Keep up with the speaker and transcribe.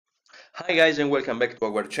Hi guys and welcome back to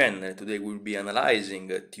our channel. Today we'll be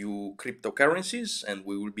analyzing two cryptocurrencies and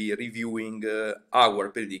we will be reviewing our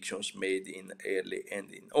predictions made in early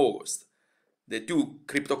and in August. The two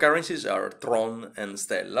cryptocurrencies are Tron and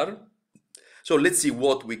Stellar. So let's see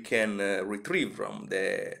what we can retrieve from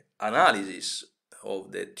the analysis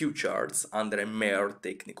of the two charts under a mere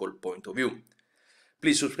technical point of view.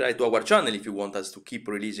 Please subscribe to our channel if you want us to keep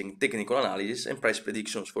releasing technical analysis and price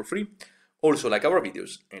predictions for free. Also like our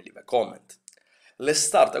videos and leave a comment. Let's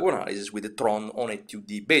start our analysis with the Tron on a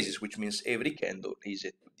 2D basis, which means every candle is a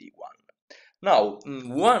 2D one. Now,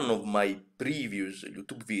 in one of my previous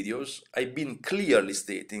YouTube videos, I've been clearly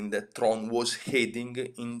stating that Tron was heading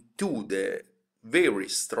into the very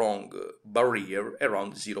strong barrier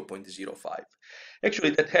around 0.05. Actually,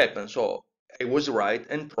 that happened, so I was right,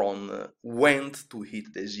 and Tron went to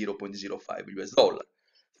hit the 0.05 US dollar.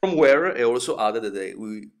 From where I also added that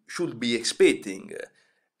we should be expecting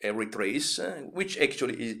a retrace, which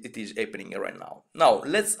actually it is happening right now. Now,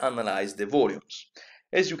 let's analyze the volumes.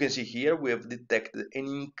 As you can see here, we have detected an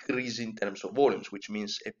increase in terms of volumes, which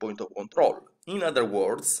means a point of control. In other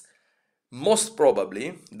words, most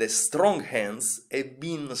probably, the strong hands have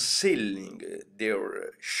been selling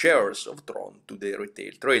their shares of Tron to the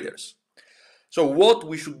retail traders. So what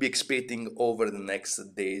we should be expecting over the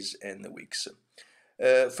next days and weeks?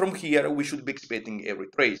 From here, we should be expecting a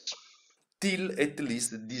retrace till at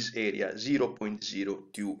least this area,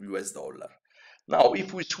 0.02 US dollar. Now,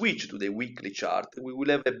 if we switch to the weekly chart, we will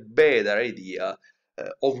have a better idea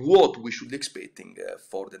of what we should be expecting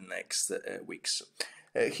for the next weeks.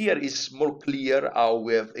 Here is more clear how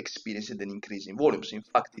we have experienced an increase in volumes. In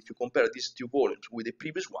fact, if you compare these two volumes with the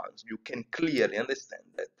previous ones, you can clearly understand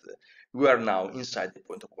that we are now inside the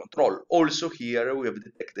point of control. Also here, we have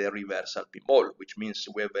detected a reversal pinball, which means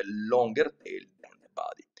we have a longer tail than the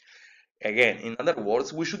body. Again, in other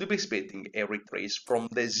words, we should be expecting a retrace from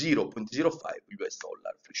the 0.05 US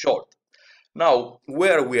dollar free short. Now,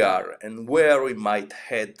 where we are and where we might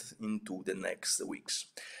head into the next weeks.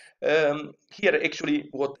 Here actually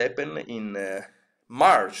what happened in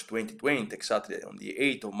March 2020, exactly on the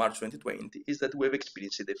 8th of March 2020, is that we have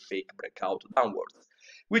experienced a fake breakout downwards,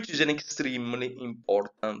 which is an extremely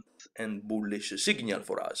important and bullish signal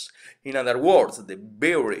for us. In other words, the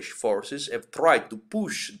bearish forces have tried to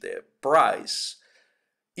push the price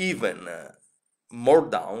even more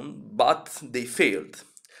down, but they failed.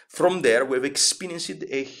 From there, we've experienced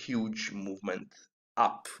a huge movement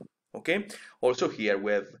up. Okay. Also here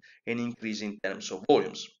we have an increase in terms of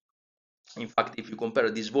volumes. In fact, if you compare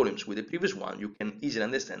these volumes with the previous one, you can easily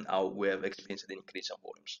understand how we have experienced an increase in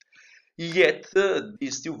volumes. Yet,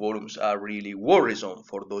 these two volumes are really worrisome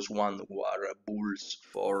for those ones who are bulls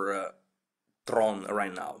for Tron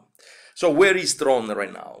right now. So where is Tron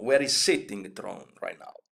right now? Where is sitting Tron right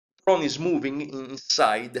now? Tron is moving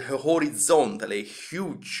inside a horizontal, a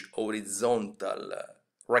huge horizontal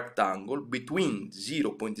rectangle between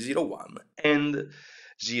 0.01 and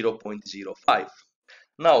 0.05.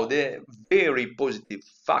 Now, the very positive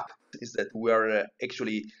fact is that we are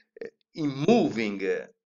actually moving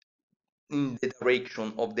in the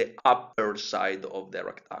direction of the upper side of the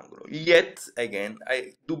rectangle. Yet, again,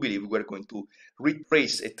 I do believe we're going to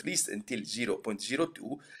retrace at least until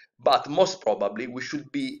 0.02, but most probably we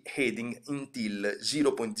should be heading until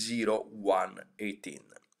 0.0118.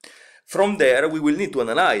 From there, we will need to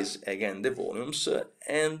analyze again the volumes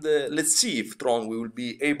and let's see if Tron will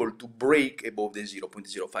be able to break above the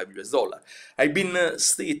 0.05 US dollar. I've been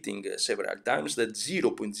stating several times that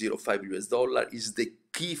 0.05 US dollar is the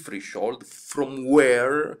key threshold from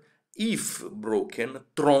where, if broken,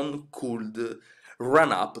 Tron could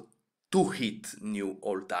run up to hit new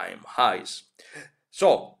all-time highs.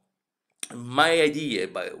 So, my idea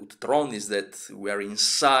about Tron is that we are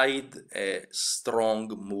inside a strong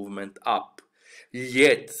movement up.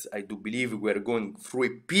 Yet, I do believe we are going through a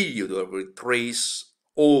period of retrace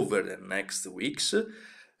over the next weeks.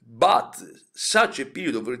 But such a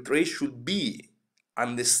period of retrace should be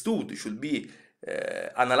understood, should be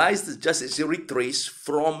analyzed just as a retrace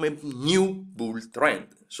from a new bull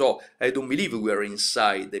trend. So, I don't believe we are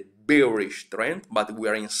inside the bearish trend, but we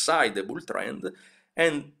are inside the bull trend.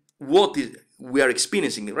 And what we are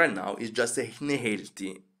experiencing right now is just a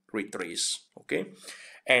healthy retrace, okay?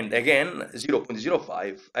 And again,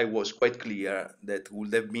 0.05, I was quite clear that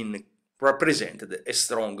would have been represented a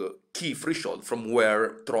strong key threshold from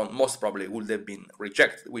where Tron most probably would have been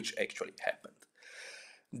rejected, which actually happened.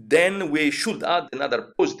 Then we should add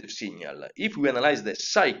another positive signal. If we analyze the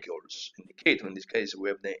cycles indicator, in this case we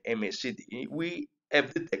have the MACD, we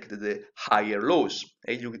have detected the higher lows.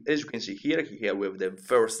 As you can see here we have the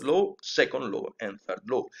first low, second low, and third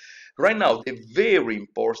low. Right now, the very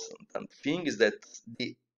important thing is that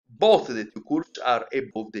both the two curves are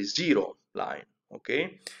above the zero line,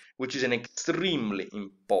 okay, which is an extremely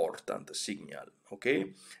important signal,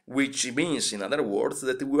 okay, which means, in other words,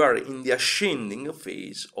 that we are in the ascending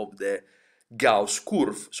phase of the Gauss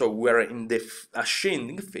curve. So we are in the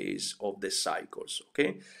ascending phase of the cycles,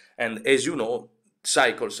 okay? And as you know,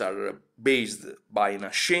 cycles are based by an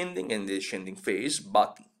ascending and descending phase,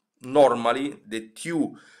 but normally the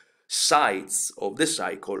two sides of the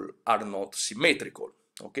cycle are not symmetrical,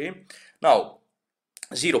 okay? Now,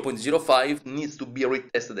 0.05 needs to be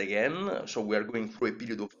retested again, so we are going through a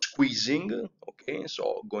period of squeezing, okay,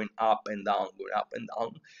 so going up and down,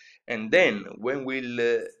 and then when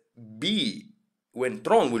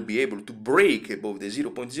Tron will be able to break above the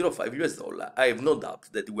 0.05 US dollar, I have no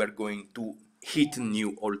doubt that we are going to hit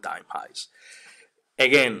new all-time highs.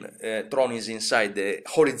 Again, Tron is inside the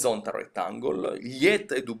horizontal rectangle,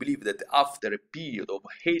 yet I do believe that after a period of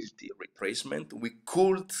healthy retracement, we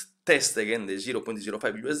could test again the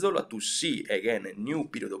 0.05 US dollar to see again a new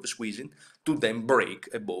period of squeezing to then break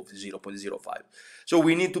above 0.05. So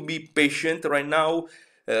we need to be patient right now.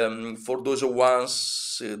 For those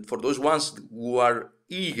ones who are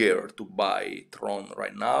eager to buy Tron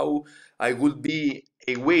right now, I would be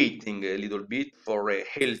awaiting a little bit for a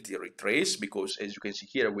healthy retrace, because as you can see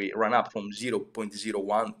here, we run up from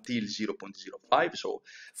 0.01 till 0.05, so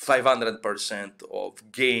 500%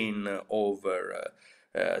 of gain over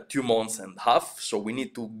 2 months and a half. So we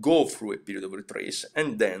need to go through a period of retrace,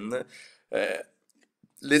 and then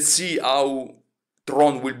let's see how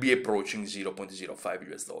Tron will be approaching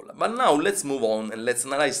 0.05 US dollar. But now let's move on and let's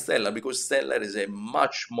analyze Stellar, because Stellar is a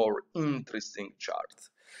much more interesting chart.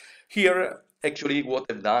 Here, actually, what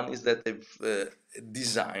I've done is that I've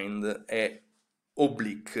designed a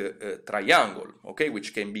oblique triangle, okay,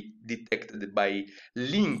 which can be detected by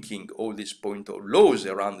linking all these point of lows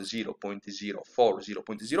around 0.04,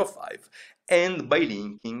 0.05, and by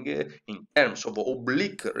linking in terms of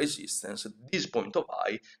oblique resistance this point of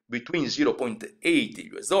high between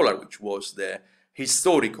 0.80 US dollar, which was the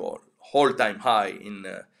historical all-time high in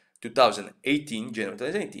 2018, January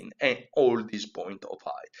 2018, and all this point of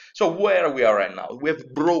high. So where we are right now, we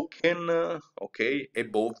have broken, okay,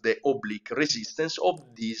 above the oblique resistance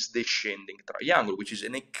of this descending triangle, which is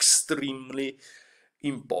an extremely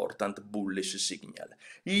important bullish signal.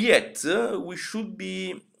 Yet, we should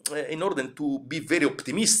be, in order to be very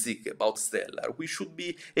optimistic about Stellar, we should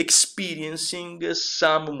be experiencing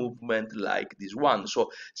some movement like this one,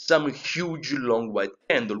 so some huge long white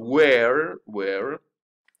candle where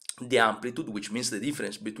the amplitude, which means the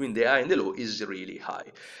difference between the high and the low, is really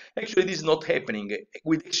high. Actually, this is not happening,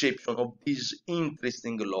 with the exception of this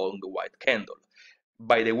interesting long white candle.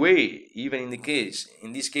 By the way, even in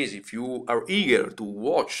this case, if you are eager to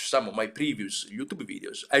watch some of my previous YouTube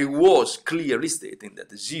videos, I was clearly stating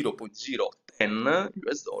that 0.010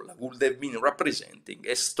 US dollar would have been representing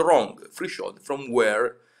a strong threshold from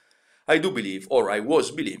where I do believe, or I was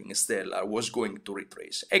believing, Stellar was going to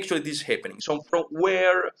retrace. Actually, this is happening. So from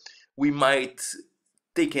where we might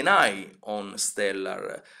take an eye on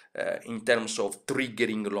Stellar in terms of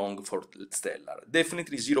triggering long for Stellar.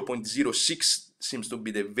 Definitely 0.06 seems to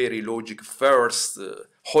be the very logic first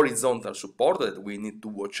horizontal support that we need to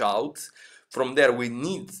watch out. From there, we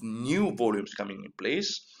need new volumes coming in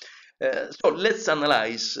place. So let's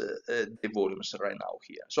analyze the volumes right now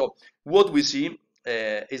here. So what we see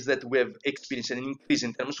is that we have experienced an increase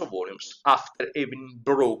in terms of volumes after having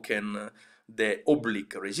broken the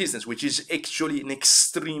oblique resistance, which is actually an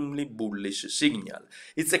extremely bullish signal.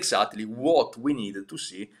 It's exactly what we needed to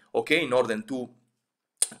see, okay, in order to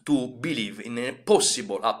believe in a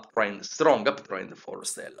possible uptrend, strong uptrend for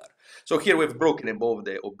Stellar. So here we've broken above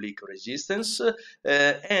the oblique resistance,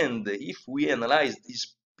 and if we analyze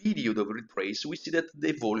this period of retrace, we see that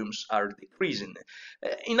the volumes are decreasing.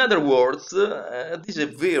 In other words, this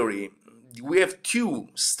is we have two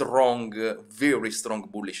strong, very strong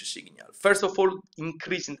bullish signals. First of all,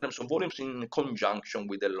 increase in terms of volumes in conjunction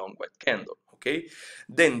with the long white candle, okay?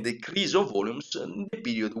 Then decrease of volumes in the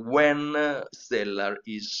period when Stellar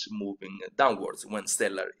is moving downwards, when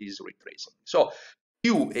Stellar is retracing. So,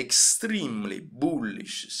 two extremely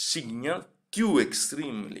bullish signals, two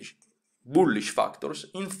extremely bullish factors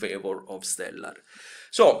in favor of Stellar.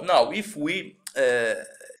 So now if we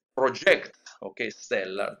project, okay,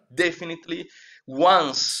 Stellar, definitely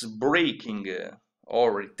once breaking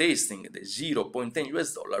or retesting the 0.10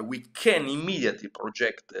 US dollar, we can immediately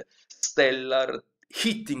project Stellar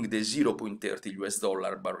hitting the 0.30 US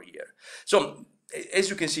dollar barrier. So as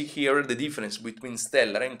you can see here, the difference between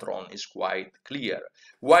Stellar and Tron is quite clear.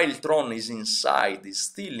 While Tron is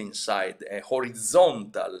still inside a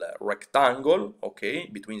horizontal rectangle, okay,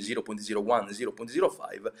 between 0.01 and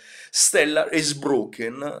 0.05, Stellar is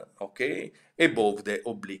broken, okay, above the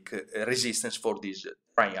oblique resistance for this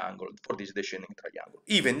triangle, for this descending triangle.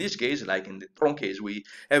 Even in this case, like in the Tron case, we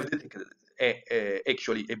have detected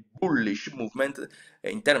actually a bullish movement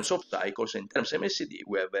in terms of cycles. In terms of MACD,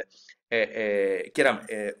 we have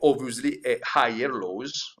obviously a higher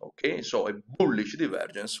lows, okay, so a bullish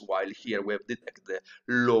divergence, while here we have detected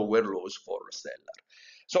lower lows for Stellar.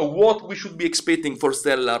 So what we should be expecting for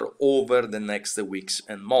Stellar over the next weeks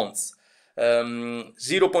and months?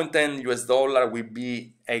 0.10 US dollar will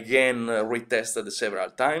be again retested several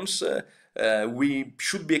times. We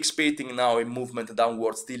should be expecting now a movement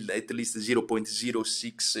downwards till at least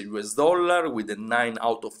 0.06 US dollar with a 9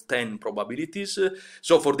 out of 10 probabilities.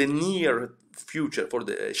 So for the near future, for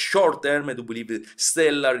the short term, I do believe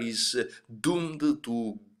Stellar is doomed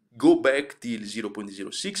to go back till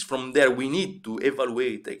 0.06. From there, we need to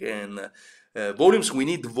evaluate again volumes. We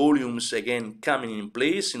need volumes again coming in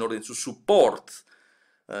place in order to support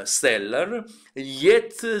Stellar.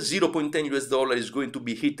 Yet 0.10 US dollar is going to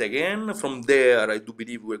be hit again. From there, I do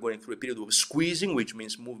believe we're going through a period of squeezing, which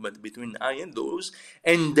means movement between high and lows,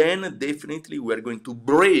 and then definitely we're going to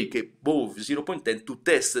break above 0.10 to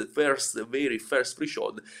test the very first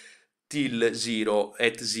threshold till 0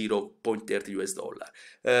 at 0.30 US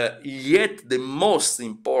dollar. Yet the most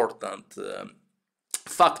important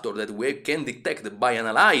factor that we can detect by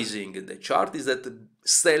analyzing the chart is that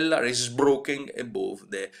Stellar is broken above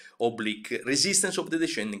the oblique resistance of the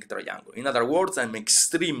descending triangle. In other words, I'm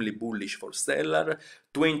extremely bullish for Stellar.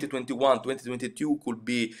 2021, 2022 could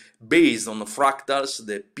be based on fractals,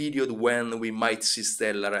 the period when we might see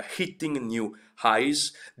Stellar hitting new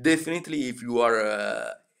highs. Definitely, if you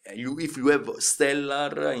are if you have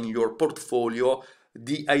Stellar in your portfolio,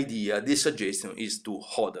 the suggestion is to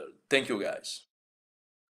hodl. Thank you, guys.